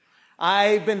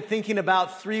I've been thinking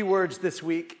about three words this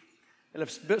week that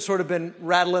have sort of been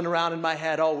rattling around in my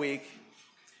head all week.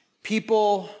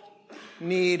 People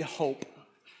need hope.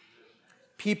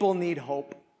 People need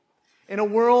hope. In a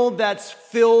world that's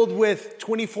filled with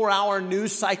 24-hour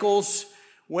news cycles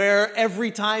where every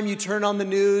time you turn on the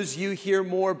news, you hear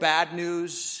more bad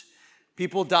news,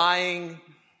 people dying,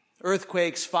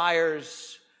 earthquakes,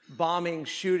 fires, bombings,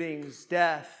 shootings,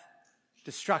 death,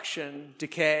 destruction,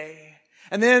 decay.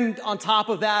 And then on top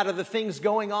of that are the things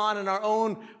going on in our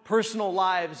own personal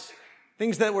lives,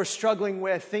 things that we're struggling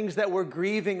with, things that we're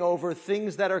grieving over,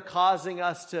 things that are causing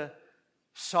us to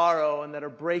sorrow and that are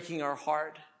breaking our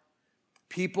heart.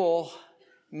 People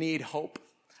need hope.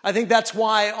 I think that's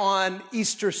why on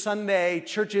Easter Sunday,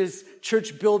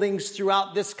 church buildings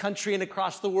throughout this country and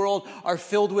across the world are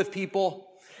filled with people,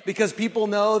 because people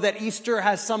know that Easter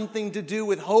has something to do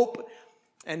with hope,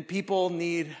 and people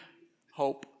need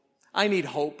hope. I need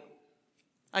hope.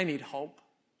 I need hope.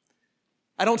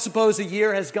 I don't suppose a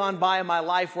year has gone by in my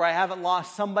life where I haven't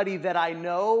lost somebody that I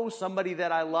know, somebody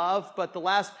that I love, but the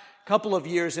last couple of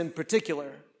years in particular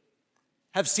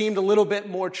have seemed a little bit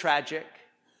more tragic.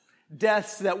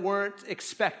 Deaths that weren't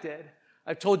expected.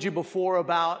 I've told you before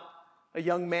about a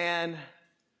young man,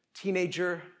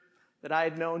 teenager, that I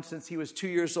had known since he was 2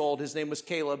 years old. His name was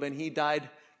Caleb, and he died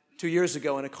 2 years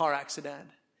ago in a car accident.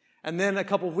 And then a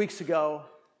couple of weeks ago,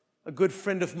 a good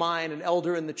friend of mine, an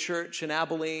elder in the church in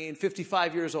Abilene,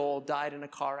 55 years old, died in a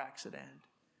car accident.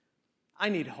 I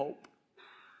need hope.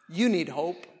 You need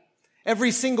hope.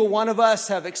 Every single one of us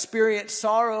have experienced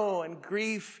sorrow and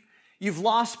grief. You've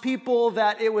lost people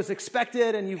that it was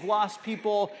expected, and you've lost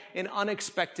people in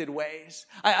unexpected ways.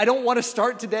 I don't want to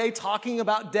start today talking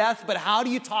about death, but how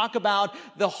do you talk about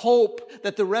the hope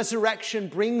that the resurrection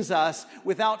brings us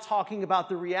without talking about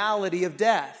the reality of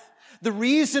death? The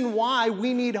reason why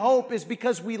we need hope is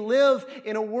because we live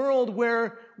in a world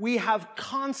where we have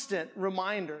constant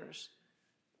reminders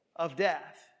of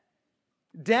death.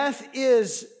 Death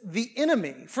is the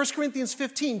enemy. 1 Corinthians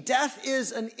 15, death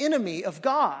is an enemy of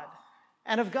God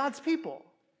and of God's people.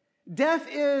 Death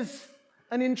is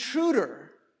an intruder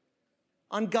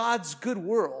on God's good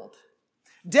world.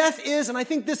 Death is, and I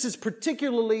think this is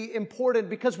particularly important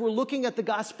because we're looking at the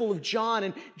Gospel of John,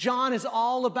 and John is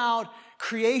all about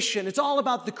creation. It's all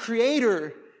about the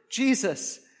Creator,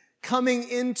 Jesus, coming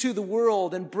into the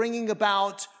world and bringing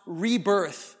about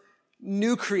rebirth,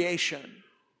 new creation.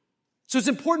 So it's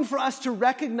important for us to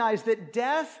recognize that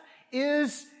death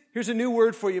is, here's a new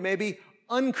word for you maybe,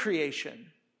 uncreation.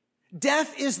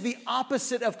 Death is the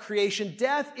opposite of creation.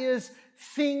 Death is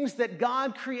things that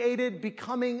God created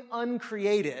becoming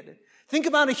uncreated. Think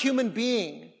about a human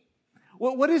being.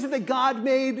 What is it that God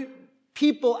made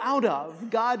people out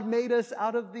of? God made us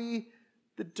out of the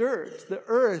dirt, the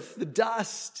earth, the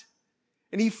dust.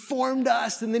 And He formed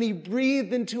us, and then He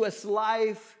breathed into us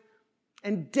life.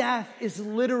 And death is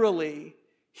literally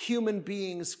human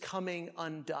beings coming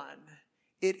undone.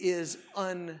 It is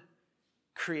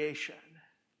uncreation.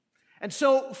 And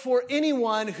so for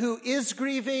anyone who is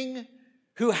grieving,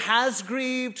 who has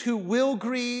grieved, who will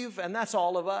grieve, and that's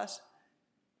all of us,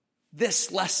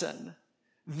 this lesson,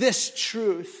 this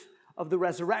truth of the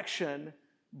resurrection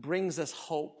brings us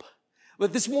hope.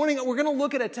 But this morning, we're going to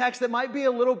look at a text that might be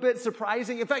a little bit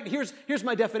surprising. In fact, here's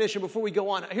my definition before we go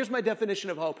on. Here's my definition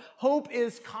of hope. Hope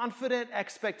is confident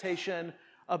expectation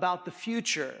about the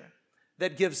future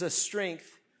that gives us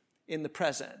strength in the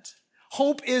present.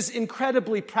 Hope is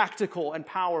incredibly practical and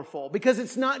powerful because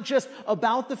it's not just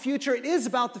about the future. It is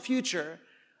about the future,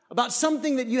 about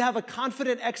something that you have a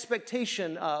confident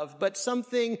expectation of, but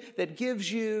something that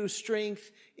gives you strength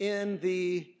in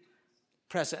the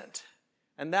present.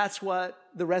 And that's what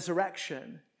the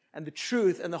resurrection and the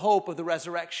truth and the hope of the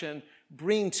resurrection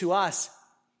bring to us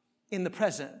in the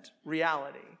present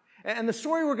reality. And the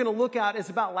story we're going to look at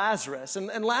is about Lazarus.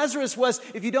 And Lazarus was,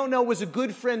 if you don't know, was a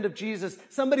good friend of Jesus,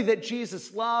 somebody that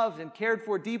Jesus loved and cared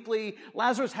for deeply.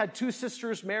 Lazarus had two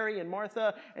sisters, Mary and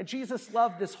Martha, and Jesus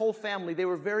loved this whole family. They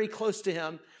were very close to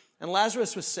him. And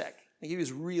Lazarus was sick. He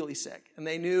was really sick. And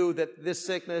they knew that this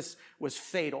sickness was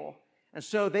fatal. And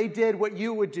so they did what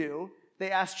you would do.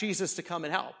 They asked Jesus to come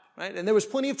and help, right? And there was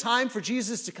plenty of time for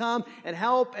Jesus to come and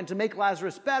help and to make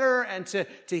Lazarus better and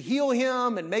to heal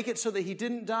him and make it so that he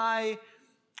didn't die.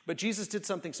 But Jesus did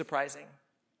something surprising.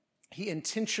 He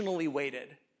intentionally waited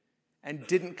and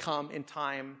didn't come in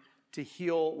time to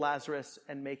heal Lazarus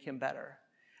and make him better.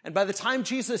 And by the time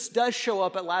Jesus does show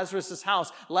up at Lazarus'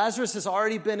 house, Lazarus has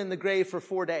already been in the grave for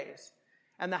 4 days.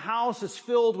 And the house is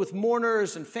filled with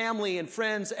mourners and family and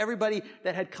friends, everybody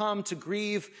that had come to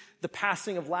grieve the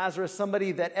passing of Lazarus,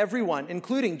 somebody that everyone,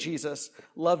 including Jesus,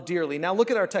 loved dearly. Now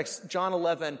look at our text, John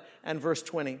 11 and verse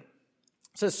 20. It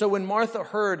says, so when Martha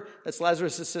heard, that's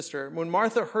Lazarus' sister, when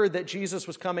Martha heard that Jesus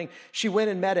was coming, she went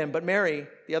and met him. But Mary,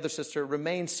 the other sister,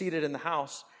 remained seated in the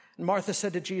house. And Martha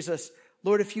said to Jesus,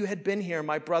 Lord, if you had been here,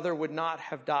 my brother would not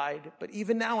have died. But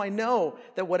even now I know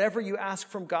that whatever you ask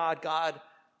from God, God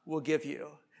will give you.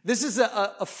 This is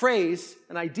a phrase,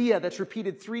 an idea that's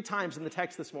repeated 3 times in the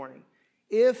text this morning.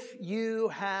 If you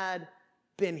had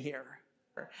been here.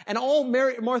 And all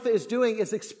Martha is doing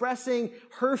is expressing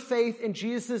her faith in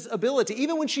Jesus' ability.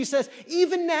 Even when she says,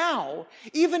 even now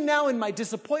in my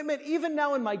disappointment, even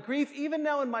now in my grief, even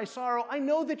now in my sorrow, I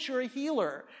know that you're a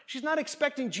healer. She's not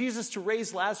expecting Jesus to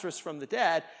raise Lazarus from the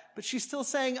dead, but she's still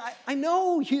saying, I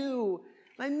know you.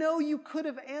 I know you could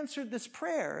have answered this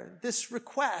prayer, this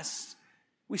request.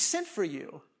 We sent for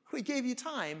you. We gave you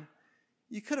time.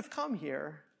 You could have come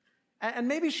here. And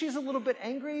maybe she's a little bit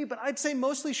angry, but I'd say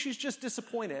mostly she's just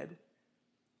disappointed.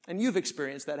 And you've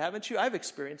experienced that, haven't you? I've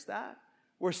experienced that.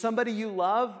 Where somebody you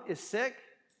love is sick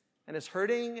and is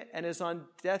hurting and is on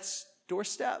death's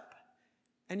doorstep.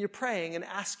 And you're praying and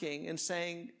asking and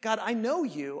saying, God, I know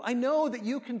you. I know that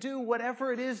you can do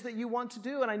whatever it is that you want to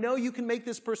do. And I know you can make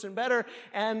this person better.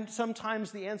 And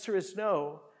sometimes the answer is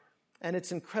no. And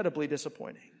it's incredibly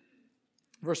disappointing.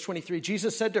 Verse 23,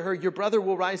 Jesus said to her, your brother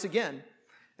will rise again.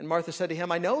 And Martha said to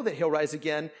him, I know that he'll rise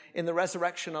again in the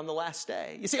resurrection on the last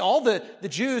day. You see, all the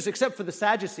Jews, except for the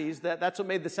Sadducees, that's what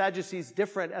made the Sadducees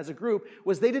different as a group,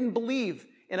 was they didn't believe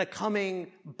in a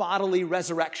coming bodily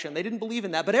resurrection. They didn't believe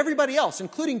in that. But everybody else,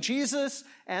 including Jesus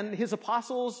and his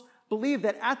apostles, believed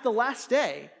that at the last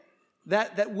day,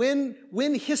 that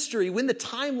when history, when the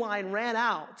timeline ran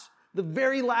out, the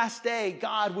very last day,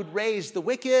 God would raise the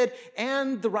wicked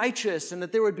and the righteous, and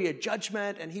that there would be a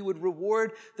judgment, and he would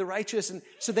reward the righteous. And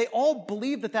so they all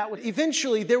believed that would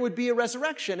eventually there would be a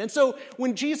resurrection. And so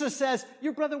when Jesus says,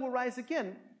 your brother will rise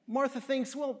again, Martha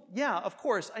thinks, well, yeah, of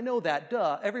course, I know that.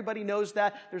 Duh. Everybody knows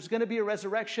that. There's going to be a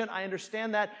resurrection. I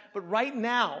understand that. But right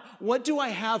now, what do I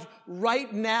have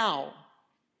right now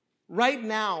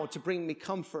to bring me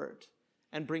comfort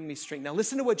and bring me strength? Now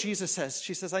listen to what Jesus says.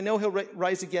 She says, I know he'll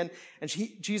rise again. And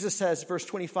Jesus says, verse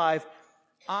 25,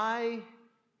 I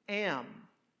am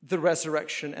the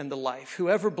resurrection and the life.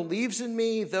 Whoever believes in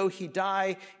me, though he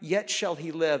die, yet shall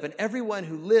he live. And everyone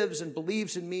who lives and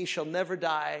believes in me shall never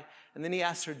die. And then he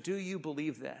asks her, do you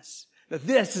believe this? Now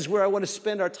this is where I want to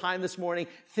spend our time this morning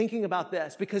thinking about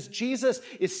this, because Jesus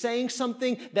is saying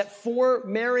something that for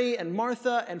Mary and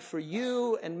Martha and for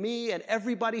you and me and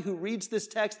everybody who reads this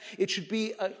text, it should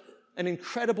be an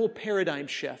incredible paradigm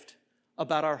shift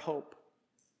about our hope.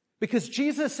 Because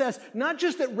Jesus says not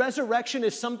just that resurrection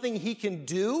is something he can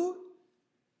do,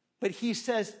 but he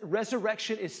says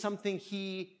resurrection is something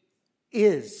he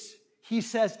is. He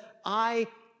says, I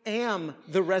am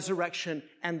the resurrection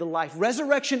and the life.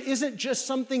 Resurrection isn't just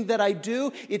something that I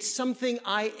do, it's something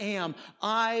I am.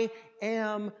 I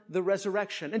am the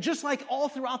resurrection. And just like all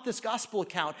throughout this gospel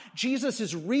account, Jesus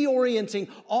is reorienting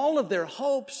all of their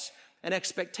hopes and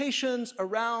expectations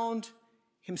around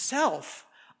himself.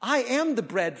 I am the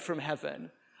bread from heaven.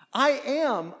 I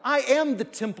am the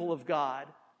temple of God.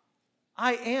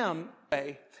 I am.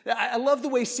 I love the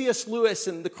way C.S. Lewis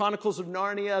in the Chronicles of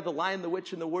Narnia, The Lion, the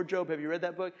Witch, and the Wardrobe, have you read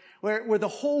that book? Where the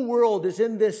whole world is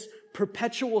in this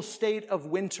perpetual state of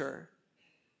winter.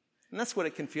 And that's what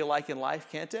it can feel like in life,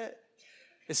 can't it?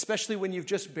 Especially when you've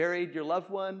just buried your loved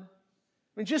one.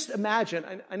 I mean, just imagine,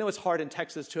 I know it's hard in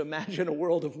Texas to imagine a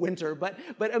world of winter, but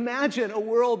imagine a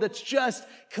world that's just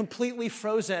completely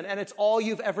frozen and it's all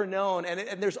you've ever known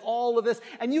and there's all of this.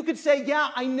 And you could say,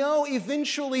 yeah, I know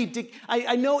eventually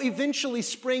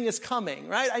spring is coming,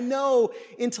 right? I know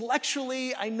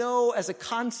intellectually, I know as a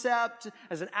concept,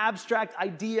 as an abstract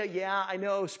idea, yeah, I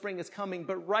know spring is coming.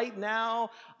 But right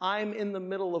now, I'm in the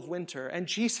middle of winter. And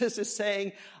Jesus is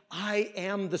saying, I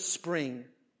am the spring.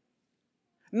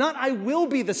 Not I will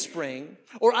be the spring,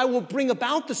 or I will bring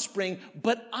about the spring,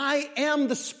 but I am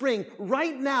the spring.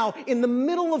 Right now, in the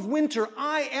middle of winter,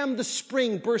 I am the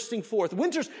spring bursting forth.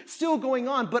 Winter's still going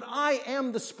on, but I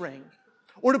am the spring.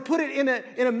 Or to put it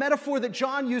in a metaphor that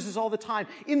John uses all the time,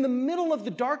 in the middle of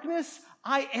the darkness,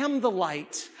 I am the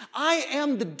light. I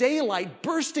am the daylight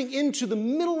bursting into the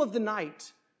middle of the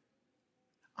night.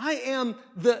 I am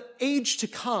the age to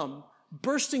come,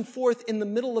 bursting forth in the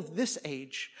middle of this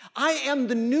age. I am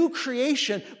the new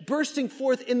creation bursting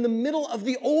forth in the middle of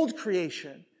the old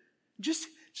creation. Just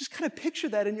kind of picture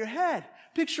that in your head.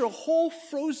 Picture a whole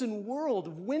frozen world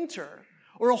of winter.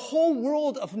 or a whole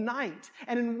world of night.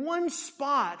 And in one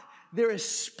spot, there is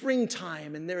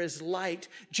springtime and there is light.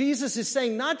 Jesus is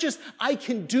saying not just I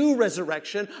can do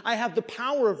resurrection, I have the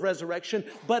power of resurrection,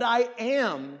 but I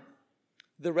am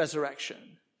the resurrection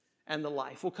and the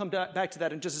life. We'll come back to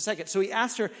that in just a second. So he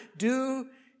asked her, do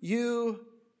you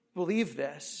believe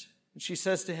this? And she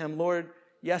says to him, Lord,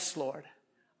 yes, Lord,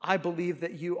 I believe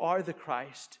that you are the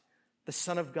Christ, the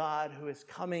Son of God who is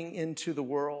coming into the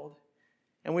world.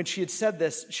 And when she had said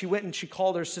this, she went and she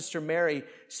called her sister Mary,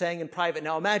 saying in private.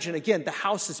 Now imagine, again, the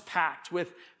house is packed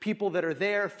with people that are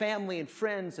there, family and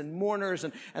friends and mourners,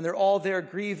 and they're all there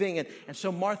grieving. And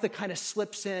so Martha kind of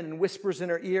slips in and whispers in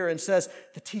her ear and says,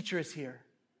 the teacher is here,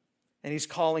 and he's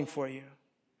calling for you.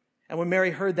 And when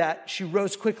Mary heard that, she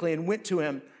rose quickly and went to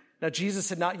him. Now Jesus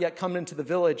had not yet come into the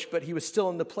village, but he was still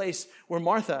in the place where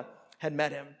Martha had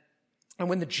met him. And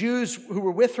when the Jews who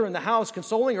were with her in the house,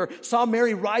 consoling her, saw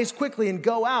Mary rise quickly and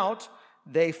go out,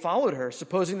 they followed her,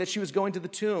 supposing that she was going to the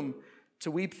tomb to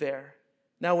weep there.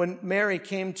 Now when Mary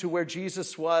came to where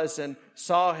Jesus was and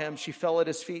saw him, she fell at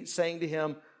his feet, saying to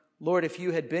him, Lord, if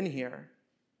you had been here,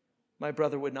 my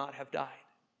brother would not have died.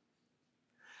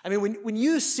 I mean, when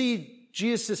you see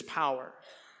Jesus' power,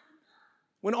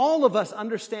 when all of us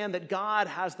understand that God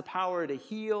has the power to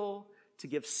heal, to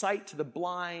give sight to the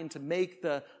blind, to make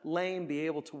the lame be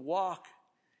able to walk.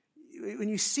 When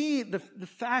you see the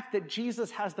fact that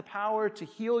Jesus has the power to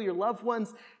heal your loved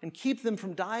ones and keep them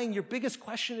from dying, your biggest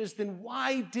question is, then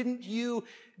why didn't you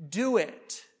do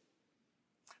it?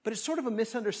 But it's sort of a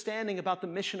misunderstanding about the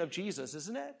mission of Jesus,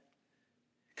 isn't it?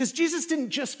 Because Jesus didn't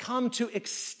just come to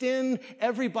extend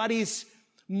everybody's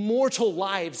mortal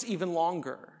lives even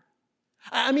longer.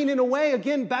 I mean, in a way,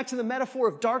 again, back to the metaphor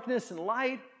of darkness and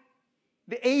light,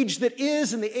 the age that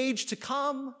is and the age to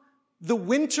come, the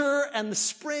winter and the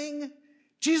spring.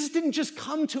 Jesus didn't just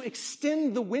come to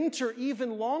extend the winter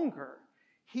even longer.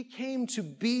 He came to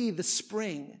be the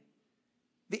spring,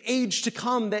 the age to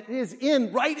come that is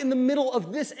right in the middle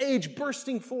of this age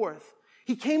bursting forth.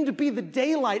 He came to be the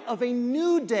daylight of a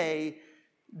new day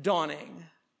dawning,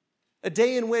 a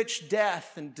day in which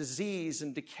death and disease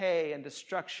and decay and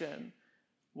destruction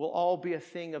will all be a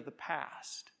thing of the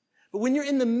past. But when you're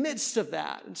in the midst of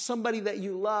that and somebody that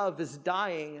you love is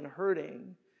dying and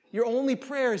hurting, your only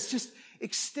prayer is just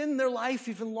extend their life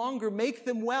even longer, make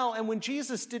them well. And when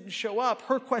Jesus didn't show up,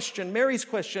 her question, Mary's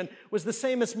question, was the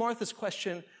same as Martha's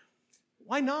question.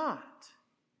 Why not?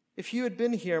 If you had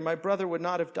been here, my brother would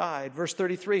not have died. Verse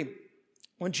 33,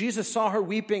 when Jesus saw her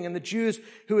weeping and the Jews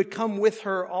who had come with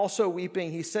her also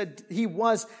weeping, he said he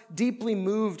was deeply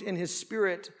moved in his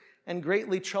spirit and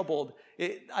greatly troubled.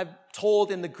 I've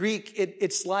told in the Greek,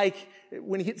 it's like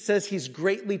when he says he's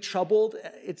greatly troubled,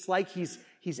 it's like he's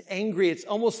angry. It's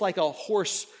almost like a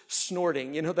horse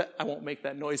snorting. You know that, I won't make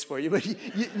that noise for you, but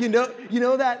you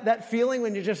know that feeling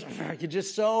when you're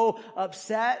just so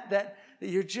upset that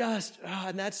you're just,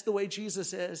 and that's the way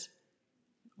Jesus is.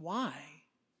 Why?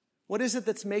 What is it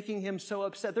that's making him so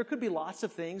upset? There could be lots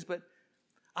of things, but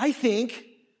I think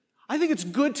it's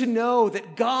good to know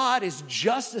that God is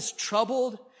just as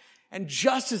troubled and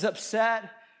just as upset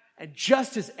and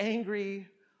just as angry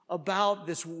about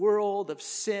this world of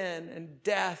sin and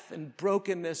death and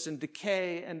brokenness and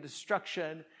decay and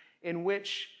destruction in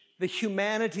which the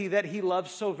humanity that he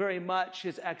loves so very much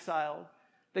is exiled.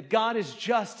 That God is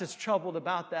just as troubled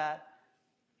about that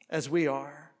as we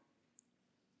are.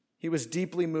 He was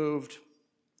deeply moved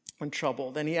and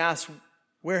troubled. And he asked,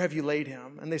 where have you laid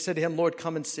him? And they said to him, Lord,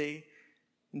 come and see.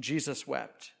 And Jesus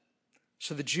wept.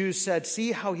 So the Jews said,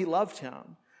 see how he loved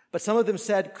him. But some of them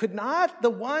said, could not the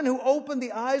one who opened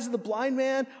the eyes of the blind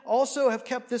man also have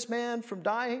kept this man from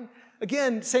dying?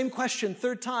 Again, same question,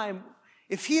 third time.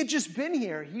 If he had just been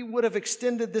here, he would have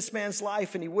extended this man's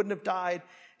life and he wouldn't have died.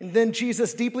 And then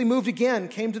Jesus, deeply moved again,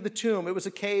 came to the tomb. It was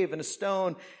a cave and a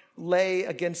stone lay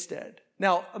against it.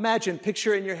 Now imagine,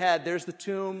 picture in your head, there's the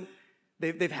tomb.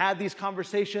 They've had these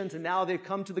conversations and now they've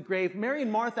come to the grave. Mary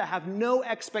and Martha have no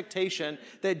expectation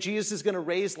that Jesus is going to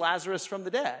raise Lazarus from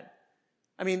the dead.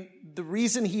 I mean, the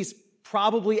reason he's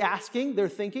probably asking, they're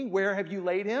thinking, where have you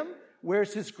laid him?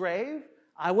 Where's his grave?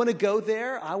 I want to go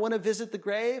there. I want to visit the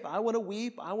grave. I want to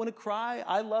weep. I want to cry.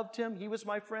 I loved him. He was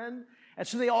my friend. And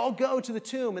so they all go to the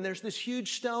tomb and there's this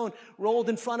huge stone rolled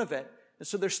in front of it. And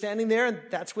so they're standing there and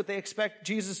that's what they expect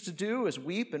Jesus to do, is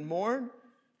weep and mourn.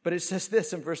 But it says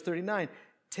this in verse 39,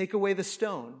 take away the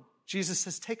stone. Jesus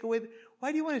says,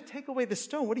 why do you want to take away the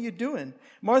stone? What are you doing?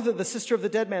 Martha, the sister of the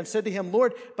dead man, said to him,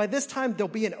 Lord, by this time there'll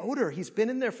be an odor. He's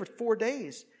been in there for 4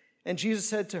 days. And Jesus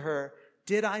said to her,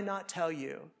 did I not tell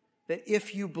you that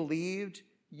if you believed,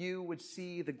 you would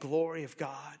see the glory of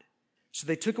God? So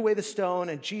they took away the stone,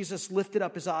 and Jesus lifted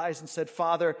up his eyes and said,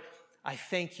 Father, I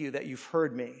thank you that you've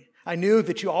heard me. I knew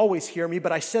that you always hear me,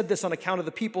 but I said this on account of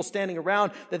the people standing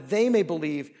around, that they may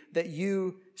believe that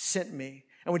you sent me.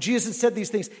 And when Jesus said these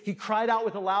things, he cried out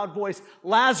with a loud voice,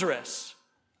 Lazarus,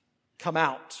 come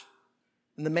out.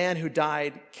 And the man who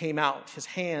died came out, his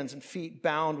hands and feet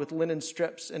bound with linen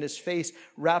strips and his face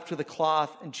wrapped with a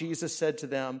cloth. And Jesus said to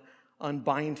them,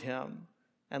 unbind him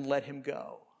and let him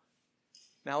go.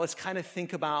 Now let's kind of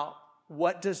think about,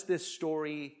 what does this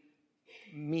story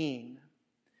mean?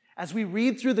 As we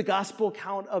read through the gospel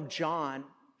account of John,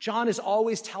 John is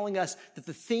always telling us that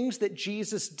the things that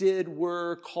Jesus did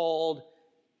were called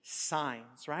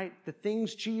signs, right? The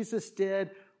things Jesus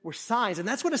did were signs. And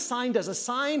that's what a sign does. A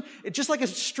sign, just like a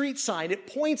street sign, it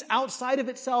points outside of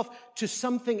itself to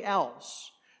something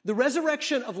else. The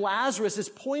resurrection of Lazarus is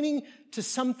pointing to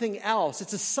something else.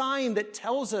 It's a sign that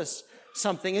tells us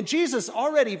something. And Jesus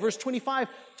already, verse 25,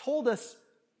 told us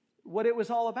what it was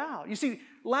all about. You see,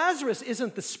 Lazarus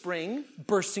isn't the spring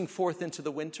bursting forth into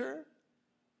the winter.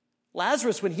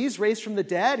 Lazarus, when he's raised from the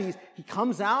dead, he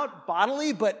comes out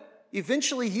bodily, but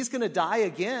eventually he's going to die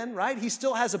again, right? He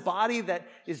still has a body that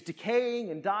is decaying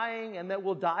and dying and that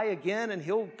will die again, and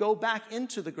he'll go back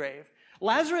into the grave.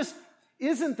 Lazarus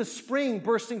isn't the spring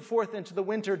bursting forth into the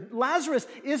winter. Lazarus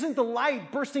isn't the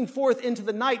light bursting forth into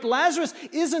the night. Lazarus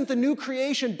isn't the new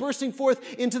creation bursting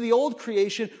forth into the old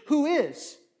creation. Who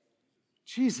is?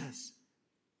 Jesus.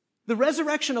 The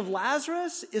resurrection of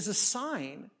Lazarus is a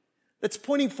sign that's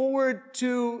pointing forward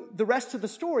to the rest of the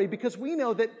story, because we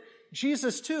know that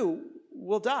Jesus too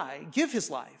will die, give his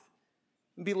life,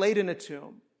 and be laid in a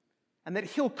tomb, and that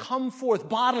he'll come forth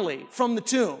bodily from the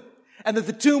tomb, and that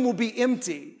the tomb will be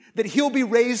empty, that he'll be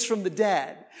raised from the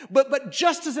dead. But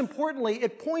just as importantly,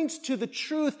 it points to the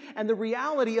truth and the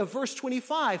reality of verse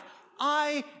 25.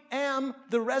 I am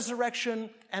the resurrection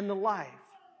and the life.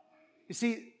 You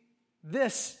see,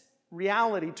 this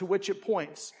reality to which it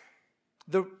points,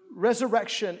 the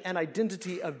resurrection and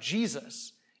identity of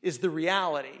Jesus, is the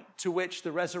reality to which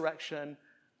the resurrection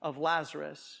of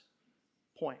Lazarus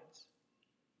points.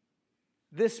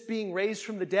 This being raised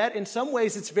from the dead, in some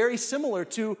ways it's very similar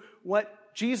to what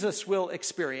Jesus will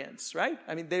experience, right?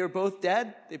 I mean, they are both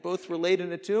dead, they both were laid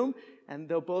in a tomb, and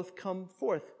they'll both come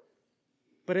forth.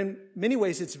 But in many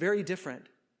ways it's very different,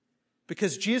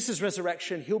 because Jesus'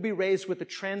 resurrection, he'll be raised with a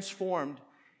transformed,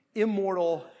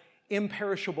 immortal,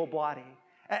 imperishable body.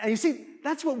 And you see,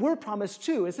 that's what we're promised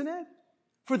too, isn't it?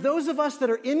 For those of us that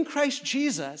are in Christ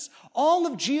Jesus, all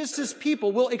of Jesus'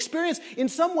 people will experience in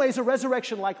some ways a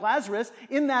resurrection like Lazarus,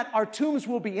 in that our tombs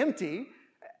will be empty.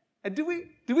 And do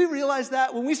we realize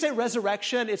that? When we say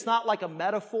resurrection, it's not like a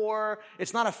metaphor.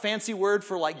 It's not a fancy word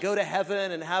for like go to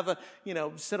heaven and have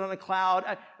sit on a cloud.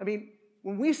 I mean,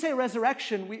 when we say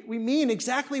resurrection, we mean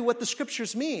exactly what the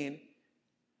scriptures mean.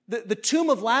 The tomb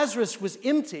of Lazarus was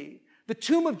empty. The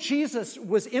tomb of Jesus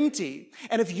was empty.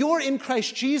 And if you're in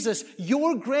Christ Jesus,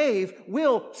 your grave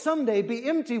will someday be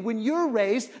empty when you're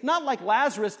raised, not like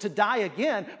Lazarus to die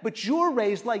again, but you're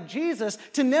raised like Jesus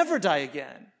to never die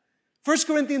again. 1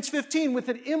 Corinthians 15, with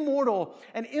an immortal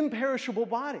and imperishable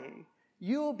body,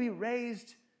 you'll be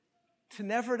raised to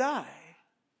never die.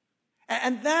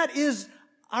 And that is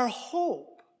our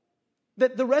hope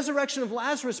that the resurrection of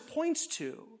Lazarus points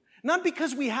to. Not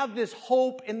because we have this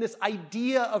hope in this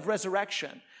idea of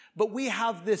resurrection, but we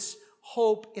have this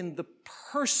hope in the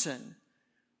person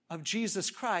of Jesus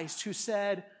Christ, who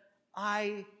said,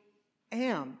 I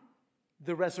am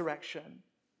the resurrection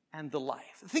and the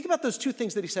life. Think about those two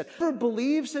things that he said. Whoever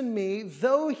believes in me,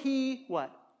 though he,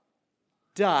 what?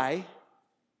 Die,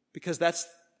 because that's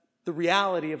the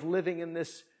reality of living in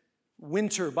this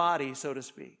winter body, so to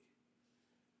speak.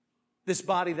 This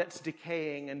body that's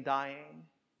decaying and dying.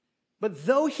 But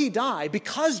though he die,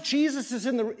 because Jesus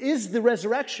is the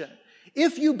resurrection,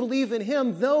 if you believe in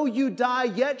him, though you die,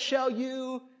 yet shall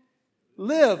you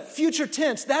live. Future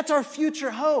tense, that's our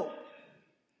future hope.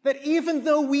 That even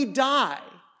though we die,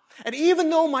 and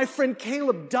even though my friend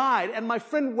Caleb died, and my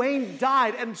friend Wayne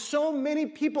died, and so many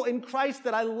people in Christ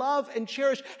that I love and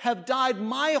cherish have died,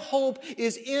 my hope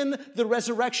is in the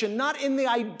resurrection. Not in the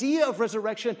idea of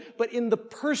resurrection, but in the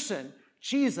person,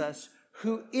 Jesus,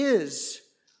 who is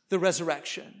the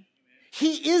resurrection.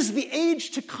 He is the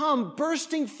age to come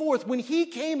bursting forth. When he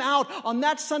came out on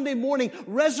that Sunday morning,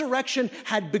 resurrection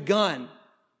had begun.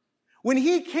 When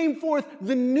he came forth,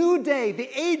 the new day, the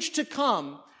age to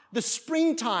come, the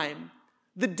springtime,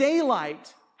 the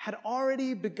daylight had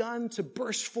already begun to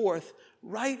burst forth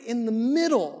right in the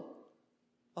middle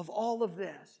of all of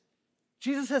this.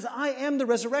 Jesus says, I am the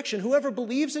resurrection. Whoever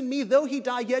believes in me, though he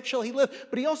die, yet shall he live.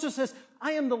 But he also says,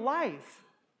 I am the life.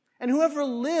 And whoever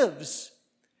lives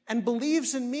and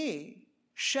believes in me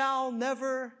shall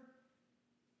never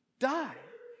die.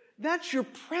 That's your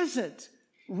present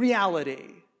reality.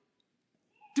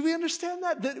 Do we understand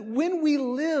that? That when we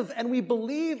live and we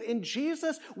believe in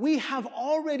Jesus, we have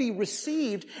already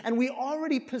received and we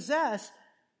already possess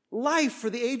life for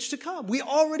the age to come. We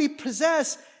already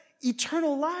possess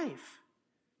eternal life.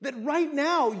 That right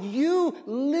now you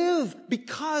live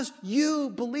because you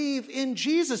believe in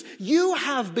Jesus. You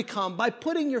have become, by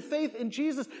putting your faith in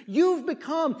Jesus, you've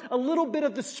become a little bit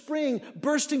of the spring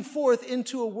bursting forth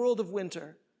into a world of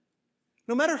winter.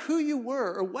 No matter who you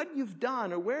were or what you've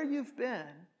done or where you've been,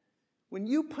 when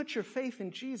you put your faith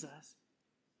in Jesus,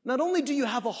 not only do you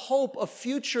have a hope of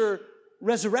future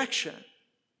resurrection,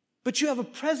 but you have a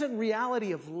present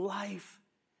reality of life.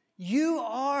 You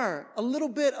are a little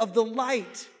bit of the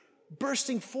light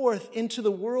bursting forth into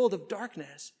the world of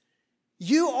darkness.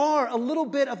 You are a little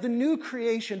bit of the new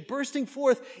creation bursting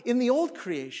forth in the old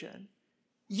creation.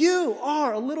 You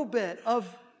are a little bit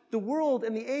of the world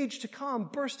and the age to come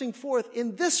bursting forth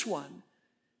in this one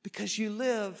because you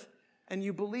live and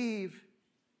you believe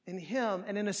in him.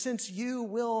 And in a sense, you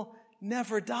will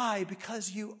never die because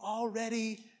you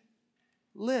already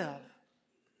live.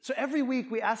 So every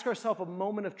week we ask ourselves a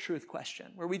moment of truth question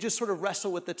where we just sort of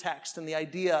wrestle with the text and the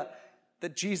idea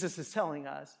that Jesus is telling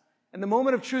us. And the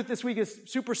moment of truth this week is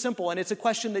super simple, and it's a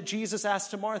question that Jesus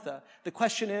asked to Martha. The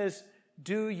question is,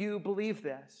 do you believe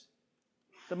this?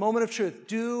 The moment of truth,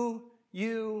 do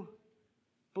you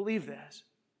believe this?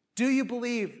 Do you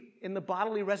believe in the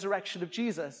bodily resurrection of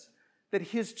Jesus, that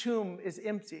his tomb is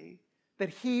empty, that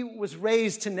he was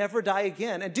raised to never die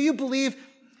again? And do you believe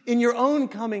in your own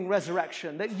coming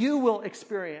resurrection that you will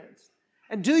experience?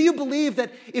 And do you believe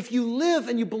that if you live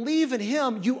and you believe in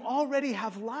him, you already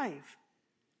have life?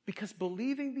 Because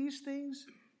believing these things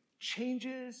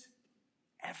changes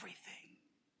everything.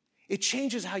 It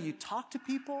changes how you talk to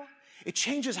people. It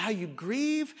changes how you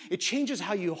grieve. It changes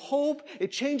how you hope.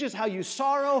 It changes how you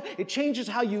sorrow. It changes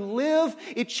how you live.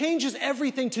 It changes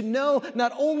everything to know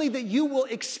not only that you will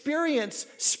experience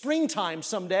springtime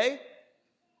someday,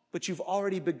 but you've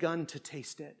already begun to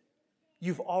taste it.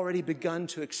 You've already begun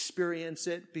to experience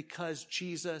it because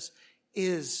Jesus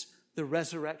is the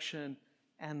resurrection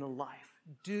and the life.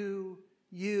 Do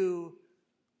you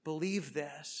believe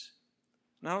this?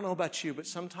 And I don't know about you, but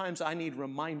sometimes I need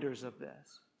reminders of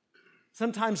this.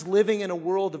 Sometimes living in a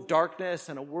world of darkness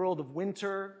and a world of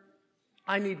winter,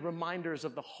 I need reminders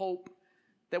of the hope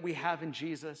that we have in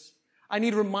Jesus. I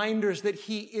need reminders that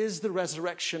he is the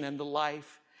resurrection and the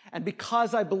life. And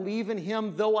because I believe in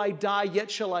him, though I die, yet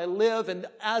shall I live. And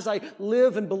as I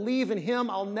live and believe in him,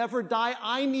 I'll never die.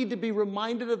 I need to be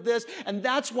reminded of this. And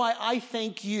that's why I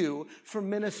thank you for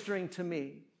ministering to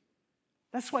me.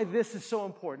 That's why this is so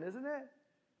important, isn't it?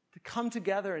 To come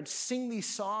together and sing these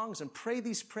songs and pray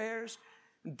these prayers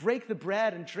and break the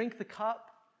bread and drink the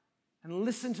cup and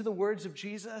listen to the words of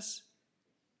Jesus.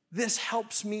 This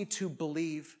helps me to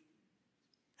believe.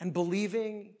 And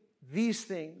believing these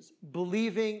things,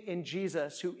 believing in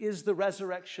Jesus, who is the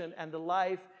resurrection and the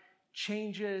life,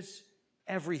 changes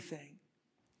everything.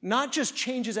 Not just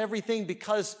changes everything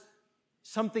because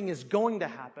something is going to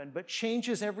happen, but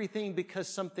changes everything because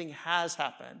something has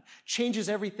happened. Changes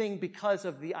everything because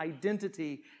of the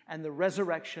identity and the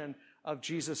resurrection of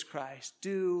Jesus Christ.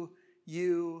 Do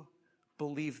you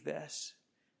believe this?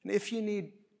 And if you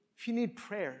need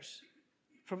prayers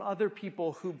from other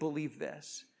people who believe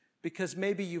this, because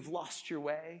maybe you've lost your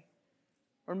way,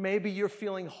 or maybe you're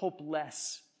feeling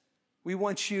hopeless, we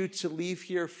want you to leave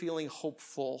here feeling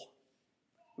hopeful.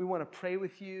 We want to pray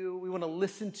with you. We want to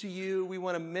listen to you. We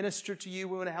want to minister to you.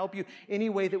 We want to help you any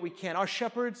way that we can. Our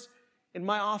shepherds in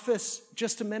my office,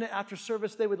 just a minute after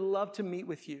service, they would love to meet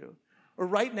with you. Or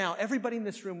right now, everybody in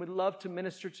this room would love to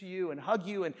minister to you and hug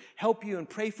you and help you and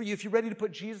pray for you. If you're ready to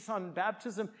put Jesus on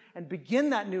baptism and begin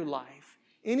that new life,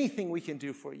 anything we can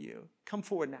do for you, come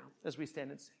forward now as we stand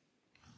and sing.